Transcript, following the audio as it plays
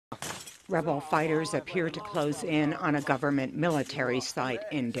Rebel fighters appear to close in on a government military site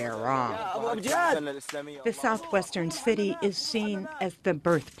in Deraa. The southwestern city is seen as the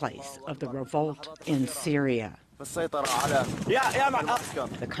birthplace of the revolt in Syria. The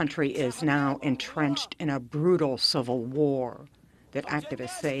country is now entrenched in a brutal civil war that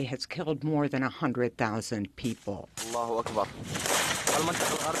activists say has killed more than 100,000 people.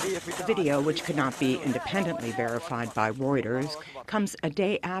 The video, which could not be independently verified by Reuters, comes a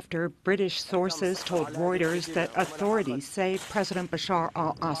day after British sources told Reuters that authorities say President Bashar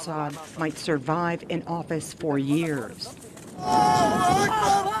al-Assad might survive in office for years.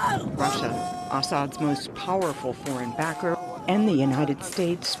 Russia, Assad's most powerful foreign backer, and the United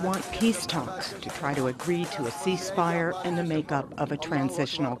States want peace talks to try to agree to a ceasefire and the makeup of a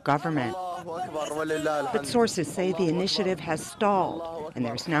transitional government. But sources say the initiative has stalled, and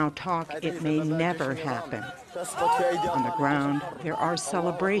there's now talk it may never happen. On the ground, there are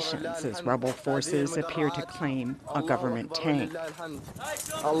celebrations as rebel forces appear to claim a government tank.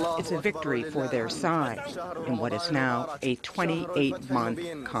 It's a victory for their side in what is now a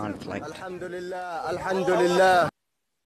 28-month conflict.